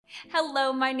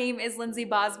Hello, my name is Lindsay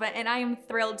Bosma, and I am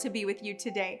thrilled to be with you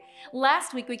today.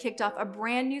 Last week, we kicked off a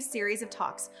brand new series of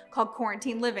talks called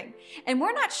Quarantine Living, and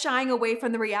we're not shying away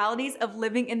from the realities of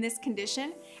living in this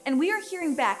condition, and we are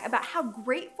hearing back about how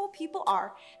grateful people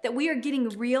are that we are getting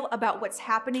real about what's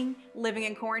happening living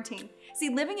in quarantine. See,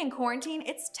 living in quarantine,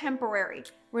 it's temporary.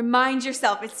 Remind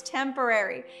yourself, it's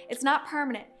temporary. It's not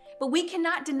permanent, but we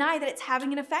cannot deny that it's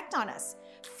having an effect on us.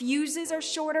 Fuses are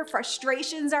shorter,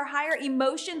 frustrations are higher,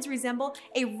 emotions resemble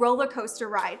a roller coaster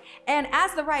ride. And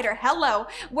as the rider, hello,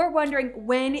 we're wondering,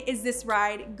 when is this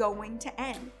ride going to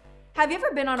end? Have you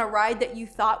ever been on a ride that you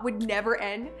thought would never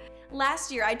end?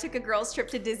 Last year, I took a girls' trip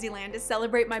to Disneyland to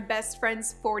celebrate my best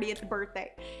friend's 40th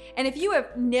birthday. And if you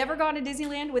have never gone to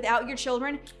Disneyland without your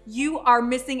children, you are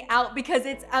missing out because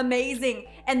it's amazing.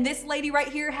 And this lady right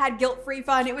here had guilt-free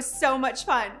fun. It was so much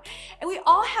fun. And we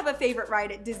all have a favorite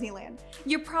ride at Disneyland.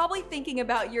 You're probably thinking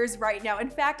about yours right now. In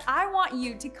fact, I want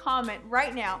you to comment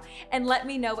right now and let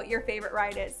me know what your favorite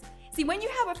ride is. See, when you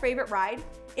have a favorite ride,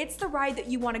 it's the ride that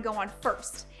you want to go on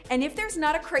first. And if there's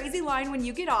not a crazy line when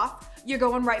you get off, you're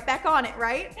going right back on it,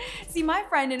 right? See, my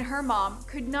friend and her mom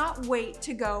could not wait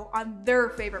to go on their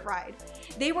favorite ride.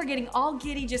 They were getting all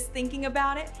giddy just thinking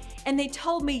about it, and they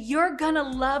told me, "You're gonna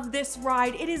love this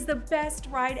ride. It is the best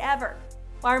ride ever."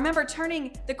 Well, I remember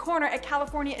turning the corner at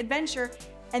California Adventure,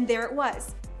 and there it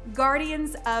was,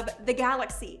 Guardians of the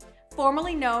Galaxy,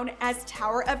 formerly known as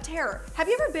Tower of Terror. Have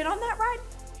you ever been on that ride?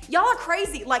 Y'all are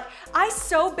crazy. Like, I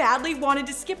so badly wanted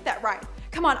to skip that ride.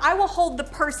 Come on, I will hold the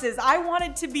purses. I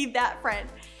wanted to be that friend.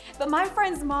 But my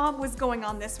friend's mom was going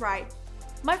on this ride.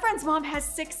 My friend's mom has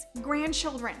 6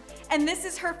 grandchildren, and this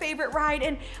is her favorite ride,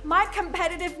 and my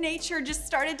competitive nature just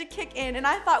started to kick in, and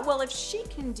I thought, well, if she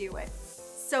can do it,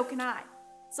 so can I.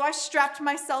 So I strapped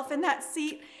myself in that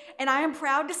seat, and I am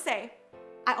proud to say,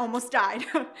 I almost died.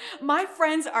 My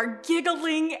friends are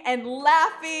giggling and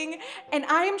laughing, and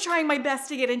I am trying my best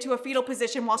to get into a fetal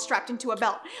position while strapped into a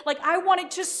belt. Like, I wanted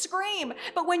to scream,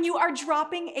 but when you are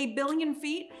dropping 1 billion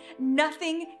feet,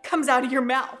 nothing comes out of your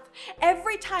mouth.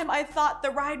 Every time I thought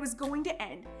the ride was going to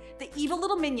end, the evil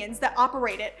little minions that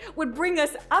operate it would bring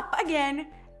us up again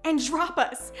and drop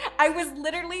us. I was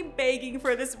literally begging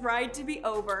for this ride to be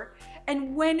over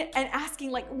and asking,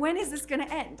 like, when is this gonna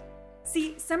end?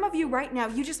 See, some of you right now,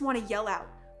 you just want to yell out,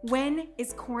 when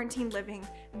is quarantine living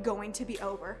going to be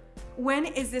over? When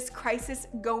is this crisis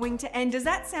going to end? Does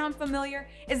that sound familiar?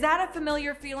 Is that a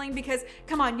familiar feeling? Because,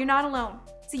 come on, you're not alone.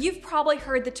 So you've probably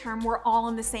heard the term, we're all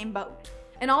in the same boat.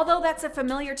 And although that's a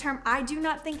familiar term, I do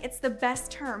not think it's the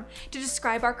best term to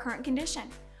describe our current condition.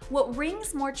 What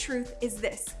rings more truth is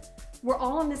this: we're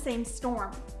all in the same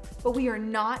storm, but we are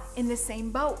not in the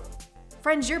same boat.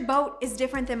 Friends, your boat is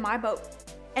different than my boat.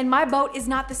 And my boat is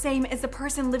not the same as the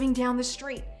person living down the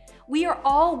street. We are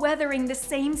all weathering the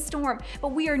same storm,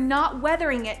 but we are not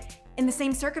weathering it in the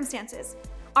same circumstances.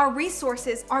 Our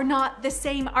resources are not the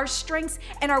same. Our strengths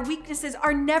and our weaknesses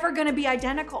are never gonna be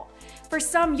identical. For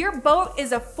some, your boat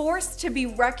is a force to be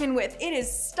reckoned with. It is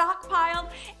stockpiled,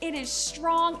 it is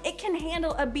strong, it can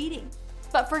handle a beating.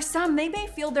 But for some, they may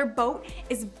feel their boat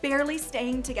is barely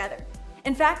staying together.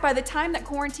 In fact, by the time that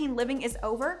quarantine living is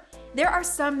over, there are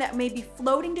some that may be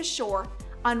floating to shore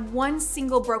on one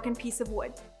single broken piece of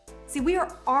wood. See, we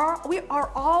are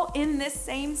all in this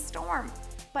same storm,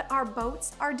 but our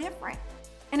boats are different.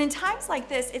 And in times like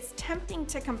this, it's tempting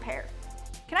to compare.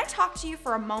 Can I talk to you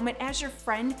for a moment as your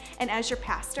friend and as your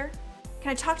pastor? Can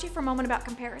I talk to you for a moment about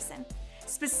comparison?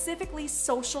 Specifically,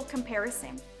 social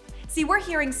comparison. See, we're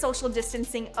hearing social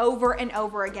distancing over and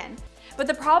over again. But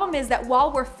the problem is that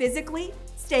while we're physically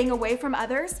staying away from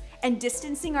others and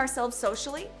distancing ourselves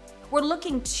socially, we're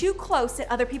looking too close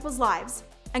at other people's lives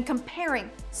and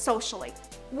comparing socially.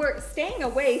 We're staying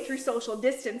away through social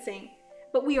distancing,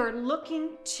 but we are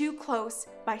looking too close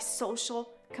by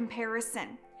social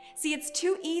comparison. See, it's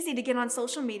too easy to get on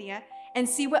social media and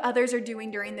see what others are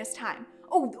doing during this time.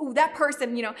 Oh, that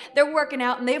person, they're working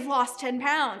out and they've lost 10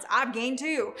 pounds. I've gained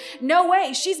 2. No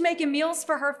way, she's making meals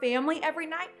for her family every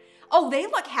night. Oh, they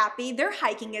look happy. They're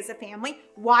hiking as a family.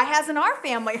 Why hasn't our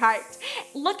family hiked?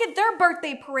 Look at their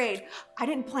birthday parade. I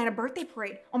didn't plan a birthday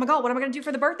parade. Oh my God, what am I gonna do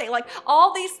for the birthday? Like,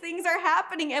 all these things are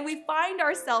happening and we find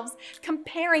ourselves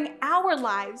comparing our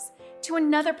lives to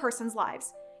another person's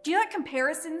lives. Do you know that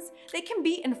comparisons, they can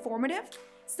be informative?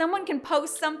 Someone can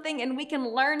post something and we can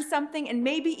learn something and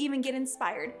maybe even get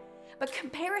inspired. But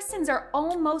comparisons are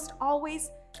almost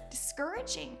always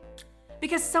discouraging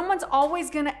because someone's always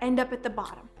gonna end up at the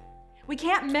bottom. We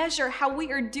can't measure how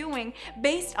we are doing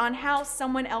based on how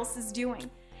someone else is doing.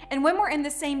 And when we're in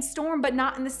the same storm but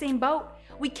not in the same boat,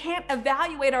 We can't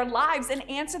evaluate our lives and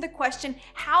answer the question,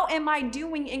 how am I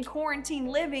doing in quarantine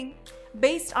living,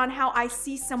 based on how I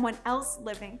see someone else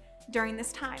living during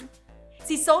this time.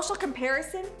 See, social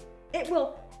comparison, it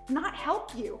will not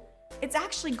help you. It's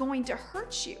actually going to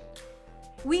hurt you.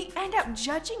 We end up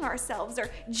judging ourselves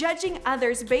or judging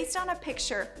others based on a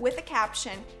picture with a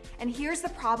caption, and here's the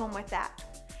problem with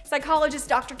that. Psychologist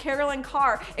Dr. Carolyn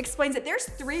Carr explains that there's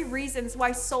 3 reasons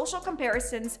why social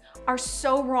comparisons are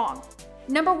so wrong.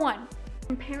 Number 1,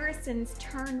 comparisons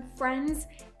turn friends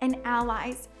and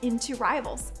allies into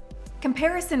rivals.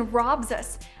 Comparison robs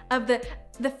us of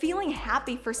the feeling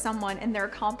happy for someone and their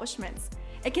accomplishments.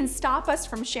 It can stop us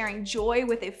from sharing joy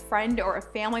with a friend or a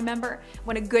family member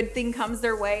when a good thing comes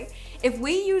their way. If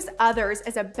we use others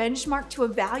as a benchmark to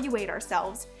evaluate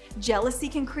ourselves, jealousy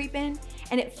can creep in,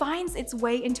 and it finds its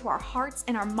way into our hearts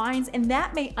and our minds, and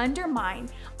that may undermine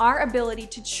our ability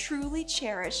to truly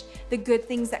cherish the good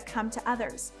things that come to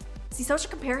others. See,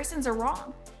 social comparisons are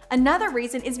wrong. Another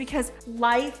reason is because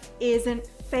life isn't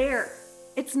fair.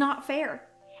 It's not fair.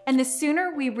 And the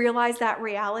sooner we realize that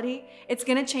reality, it's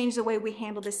gonna change the way we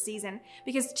handle this season,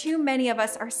 because too many of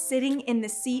us are sitting in the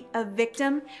seat of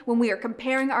victim when we are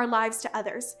comparing our lives to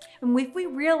others. And if we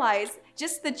realize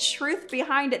just the truth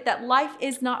behind it, that life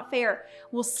is not fair,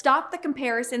 we'll stop the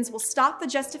comparisons, we'll stop the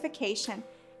justification,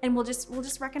 and we'll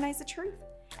just recognize the truth.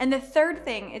 And the third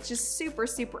thing, it's just super,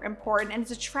 super important, and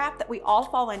it's a trap that we all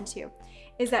fall into,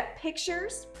 is that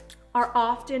pictures are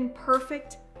often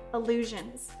perfect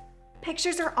illusions.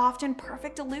 Pictures are often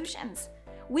perfect illusions.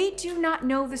 We do not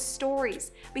know the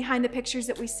stories behind the pictures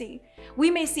that we see.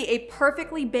 We may see a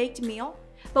perfectly baked meal,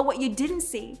 but what you didn't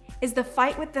see is the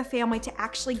fight with the family to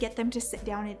actually get them to sit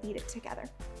down and eat it together.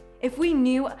 If we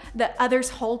knew the other's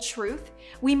whole truth,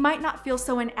 we might not feel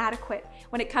so inadequate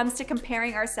when it comes to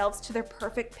comparing ourselves to their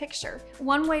perfect picture.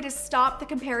 One way to stop the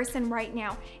comparison right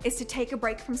now is to take a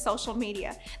break from social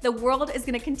media. The world is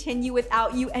gonna continue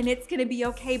without you, and it's gonna be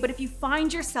okay. But if you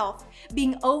find yourself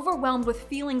being overwhelmed with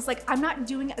feelings like, I'm not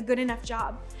doing a good enough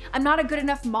job, I'm not a good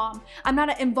enough mom, I'm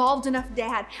not an involved enough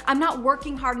dad, I'm not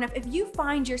working hard enough, if you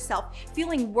find yourself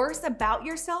feeling worse about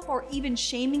yourself or even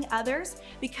shaming others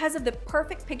because of the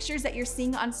perfect picture that you're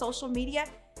seeing on social media,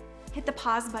 hit the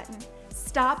pause button.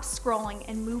 Stop scrolling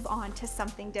and move on to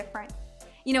something different.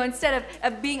 You know, instead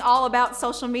of being all about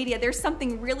social media, there's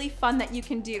something really fun that you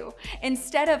can do.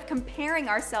 Instead of comparing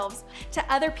ourselves to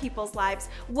other people's lives,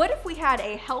 what if we had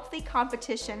a healthy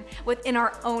competition within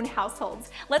our own households?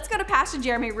 Let's go to Pastor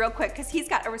Jeremy real quick, because he's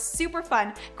got a super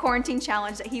fun quarantine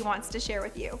challenge that he wants to share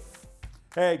with you.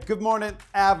 Hey, good morning,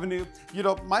 Avenue. You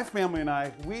know, my family and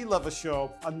I, we love a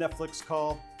show on Netflix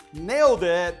called Nailed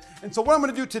It. And so what I'm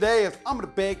gonna do today is I'm gonna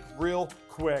bake real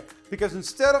quick, because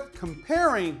instead of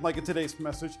comparing like in today's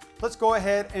message, let's go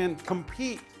ahead and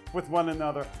compete with one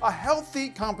another. A healthy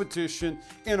competition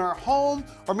in our home,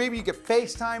 or maybe you could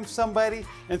FaceTime somebody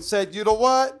and said, you know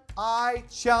what? I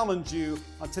challenge you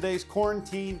on today's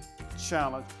quarantine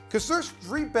challenge. Because there's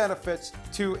 3 benefits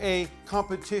to a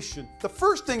competition. The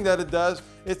first thing that it does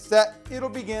is that it'll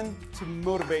begin to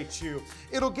motivate you.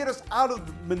 It'll get us out of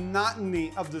the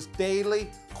monotony of this daily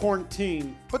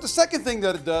quarantine. But the second thing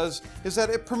that it does is that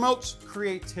it promotes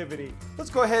creativity. Let's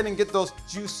go ahead and get those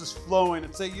juices flowing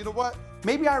and say, you know what?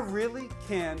 Maybe I really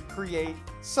can create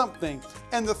something.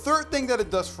 And the third thing that it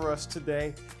does for us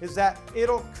today is that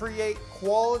it'll create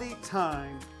quality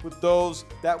time with those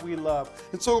that we love.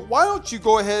 And so why don't you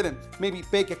go ahead and maybe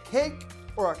bake a cake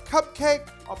or a cupcake,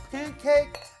 a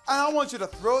pancake, and I want you to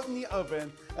throw it in the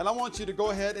oven, and I want you to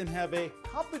go ahead and have a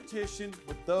competition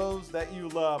with those that you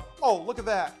love. Oh, look at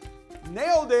that.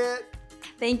 Nailed it.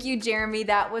 Thank you, Jeremy.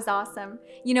 That was awesome.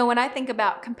 You know, when I think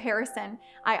about comparison,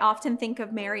 I often think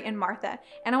of Mary and Martha.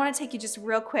 And I want to take you just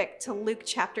real quick to Luke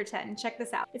chapter 10. Check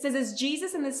this out. It says, as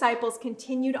Jesus and the disciples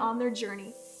continued on their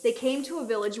journey, they came to a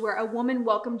village where a woman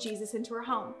welcomed Jesus into her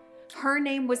home. Her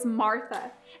name was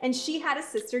Martha, and she had a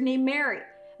sister named Mary.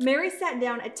 Mary sat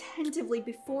down attentively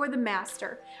before the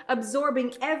Master,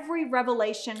 absorbing every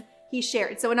revelation he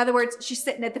shared. So in other words, she's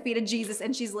sitting at the feet of Jesus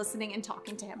and she's listening and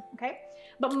talking to him, okay?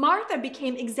 But Martha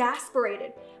became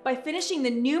exasperated by finishing the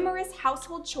numerous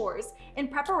household chores in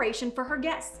preparation for her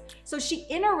guests. So she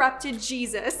interrupted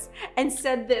Jesus and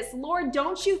said this, Lord,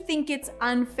 don't you think it's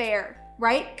unfair?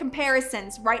 Right?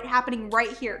 Comparisons, right? Happening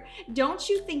right here. Don't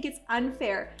you think it's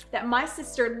unfair that my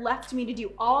sister left me to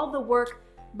do all the work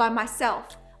by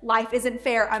myself? Life isn't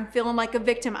fair. I'm feeling like a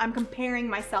victim. I'm comparing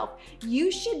myself.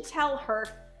 You should tell her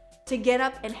to get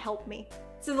up and help me.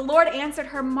 So the Lord answered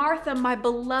her, Martha, my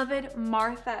beloved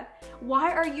Martha,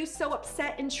 why are you so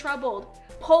upset and troubled,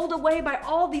 pulled away by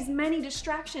all these many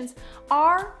distractions?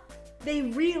 Are they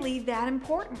really that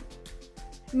important?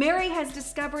 Mary has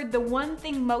discovered the one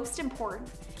thing most important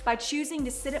by choosing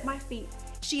to sit at my feet.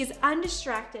 She is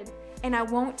undistracted, and I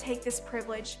won't take this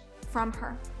privilege from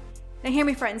her. Now hear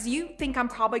me, friends, you think I'm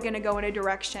probably gonna go in a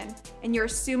direction, and you're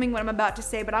assuming what I'm about to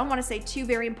say, but I wanna say two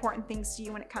very important things to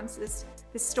you when it comes to this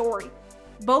story.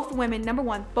 Both women, number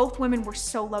one, both women were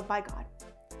so loved by God.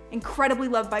 Incredibly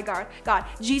loved by God.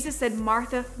 Jesus said,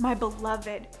 Martha, my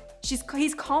beloved.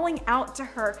 He's calling out to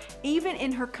her, even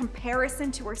in her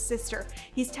comparison to her sister.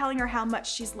 He's telling her how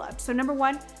much she's loved. So number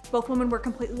one, both women were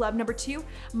completely loved. Number two,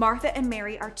 Martha and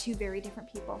Mary are two very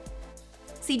different people.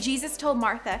 See, Jesus told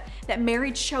Martha that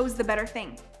Mary chose the better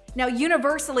thing. Now,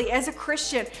 universally, as a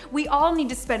Christian, we all need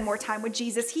to spend more time with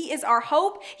Jesus. He is our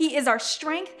hope, He is our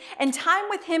strength, and time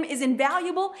with Him is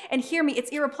invaluable, and hear me,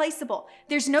 it's irreplaceable.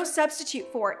 There's no substitute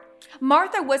for it.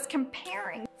 Martha was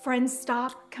comparing. Friends,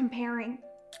 stop comparing.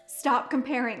 Stop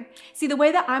comparing. See, the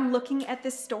way that I'm looking at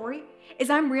this story is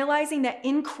I'm realizing that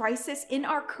in crisis, in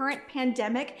our current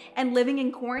pandemic and living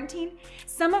in quarantine,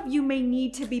 some of you may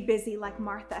need to be busy like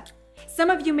Martha.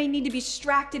 Some of you may need to be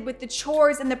distracted with the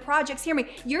chores and the projects. Hear me,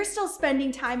 you're still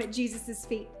spending time at Jesus'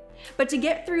 feet. But to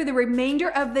get through the remainder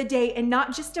of the day and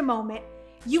not just a moment,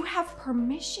 you have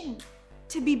permission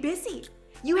to be busy.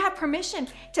 You have permission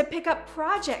to pick up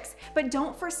projects, but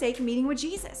don't forsake meeting with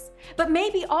Jesus. But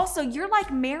maybe also you're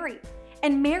like Mary,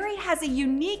 and Mary has a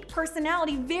unique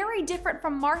personality, very different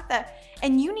from Martha,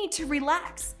 and you need to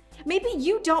relax. Maybe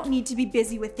you don't need to be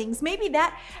busy with things. Maybe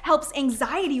that helps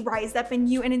anxiety rise up in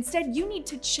you, and instead you need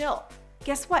to chill.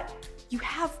 Guess what? You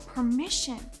have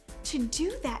permission to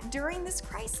do that during this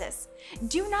crisis.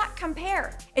 Do not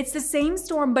compare. It's the same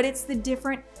storm, but it's the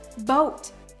different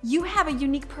boat. You have a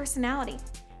unique personality,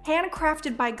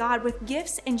 handcrafted by God with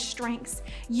gifts and strengths.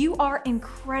 You are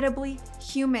incredibly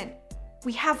human.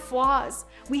 We have flaws,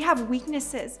 we have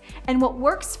weaknesses, and what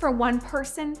works for one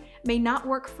person may not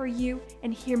work for you.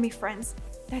 And hear me, friends,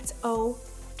 that's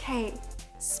okay.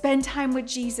 Spend time with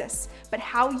Jesus, but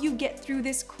how you get through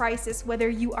this crisis, whether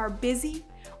you are busy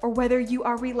or whether you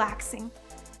are relaxing,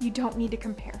 you don't need to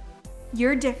compare.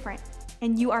 You're different,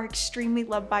 and you are extremely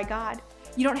loved by God.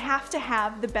 You don't have to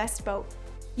have the best boat.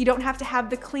 You don't have to have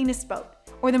the cleanest boat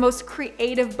or the most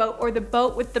creative boat or the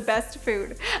boat with the best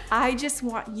food. I just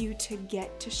want you to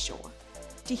get to shore.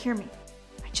 Do you hear me?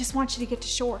 I just want you to get to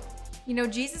shore. You know,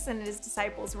 Jesus and his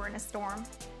disciples were in a storm.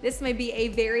 This may be a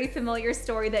very familiar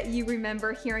story that you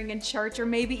remember hearing in church or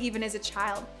maybe even as a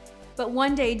child. But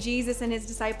one day, Jesus and his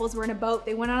disciples were in a boat.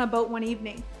 They went on a boat one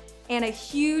evening, and a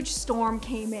huge storm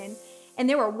came in. And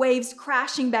there were waves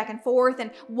crashing back and forth, and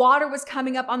water was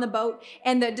coming up on the boat,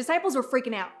 and the disciples were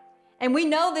freaking out. And we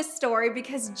know this story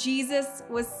because Jesus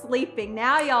was sleeping.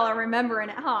 Now y'all are remembering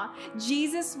it, huh?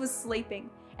 Jesus was sleeping,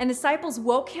 and the disciples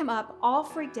woke him up, all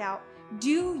freaked out.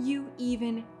 Do you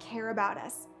even care about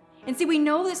us? And see, we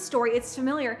know this story, it's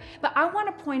familiar, but I want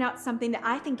to point out something that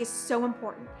I think is so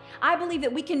important. I believe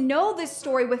that we can know this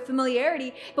story with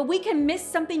familiarity, but we can miss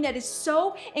something that is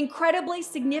so incredibly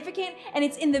significant, and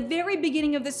it's in the very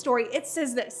beginning of the story. It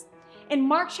says this. In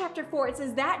Mark chapter 4, it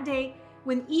says, that day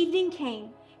when evening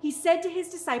came, he said to his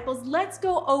disciples, let's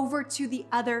go over to the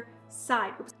other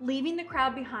side. Leaving the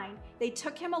crowd behind, they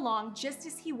took him along just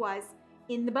as he was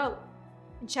in the boat.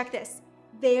 And check this.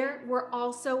 There were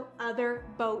also other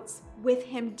boats with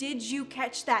him. Did you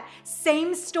catch that?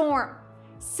 Same storm,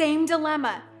 same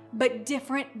dilemma, but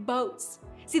different boats.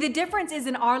 See, the difference is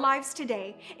in our lives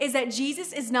today is that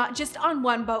Jesus is not just on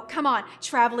one boat, come on,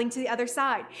 traveling to the other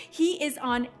side. He is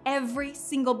on every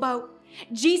single boat.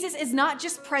 Jesus is not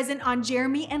just present on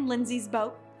Jeremy and Lindsay's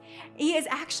boat. He is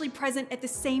actually present at the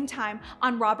same time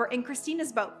on Robert and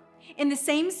Christina's boat. In the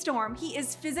same storm, he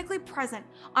is physically present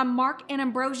on Mark and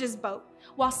Ambrosia's boat,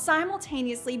 while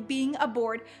simultaneously being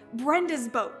aboard Brenda's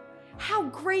boat. How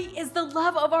great is the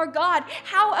love of our God?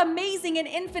 How amazing and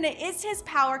infinite is his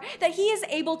power that he is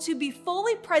able to be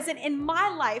fully present in my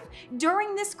life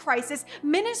during this crisis,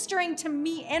 ministering to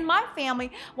me and my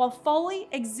family while fully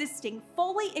existing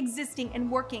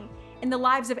and working in the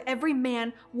lives of every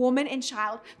man, woman, and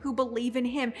child who believe in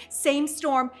him. Same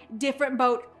storm, different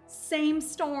boat. Same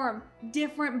storm,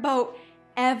 different boat.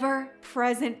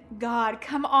 Ever-present God.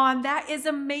 Come on, that is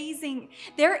amazing.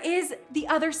 There is the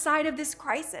other side of this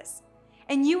crisis.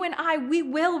 And you and I, we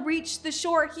will reach the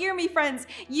shore. Hear me, friends.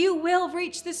 You will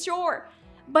reach the shore.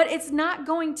 But it's not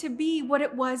going to be what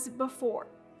it was before.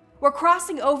 We're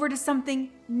crossing over to something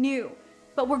new,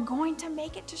 but we're going to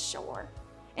make it to shore.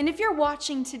 And if you're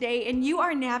watching today and you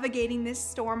are navigating this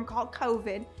storm called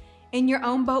COVID in your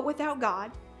own boat without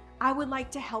God, I would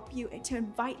like to help you and to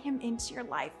invite him into your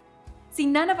life. See,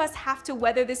 none of us have to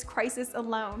weather this crisis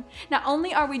alone. Not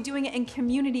only are we doing it in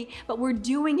community, but we're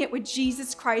doing it with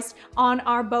Jesus Christ on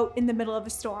our boat in the middle of a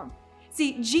storm.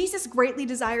 See, Jesus greatly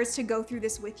desires to go through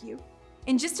this with you.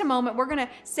 In just a moment, we're going to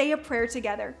say a prayer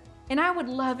together. And I would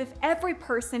love if every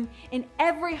person in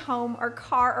every home or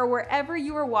car or wherever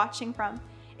you are watching from,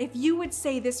 if you would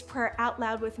say this prayer out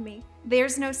loud with me.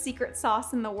 There's no secret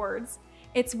sauce in the words.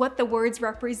 It's what the words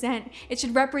represent. It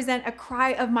should represent a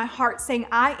cry of my heart saying,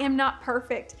 I am not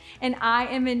perfect and I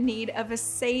am in need of a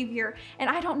Savior. And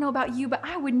I don't know about you, but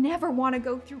I would never want to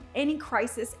go through any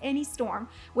crisis, any storm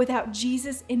without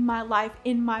Jesus in my life,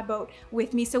 in my boat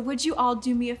with me. So would you all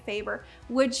do me a favor?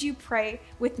 Would you pray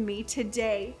with me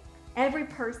today? Every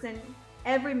person,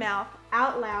 every mouth,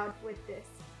 out loud with this.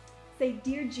 Say,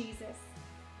 Dear Jesus,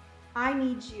 I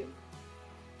need you.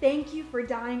 Thank you for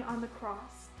dying on the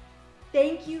cross.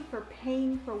 Thank you for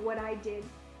paying for what I did.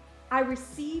 I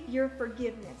receive your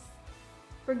forgiveness.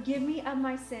 Forgive me of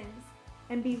my sins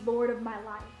and be Lord of my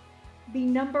life. Be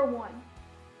number one.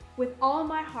 With all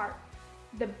my heart,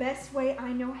 the best way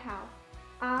I know how,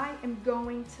 I am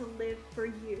going to live for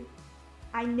you.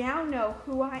 I now know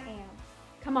who I am.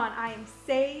 Come on, I am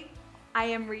saved. I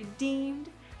am redeemed.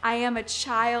 I am a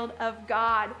child of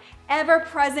God.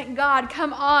 Ever-present God.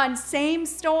 Come on, same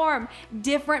storm,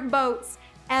 different boats.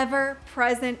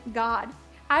 Ever-present God.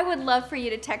 I would love for you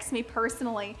to text me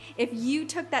personally if you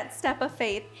took that step of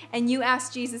faith and you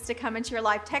asked Jesus to come into your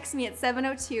life. Text me at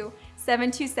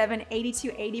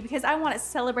 702-727-8280 because I want to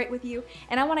celebrate with you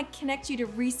and I want to connect you to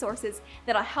resources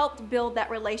that'll help build that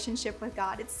relationship with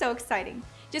God. It's so exciting.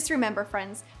 Just remember,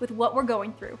 friends, with what we're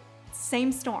going through,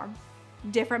 same storm,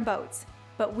 different boats,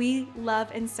 but we love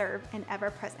and serve an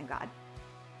ever-present God.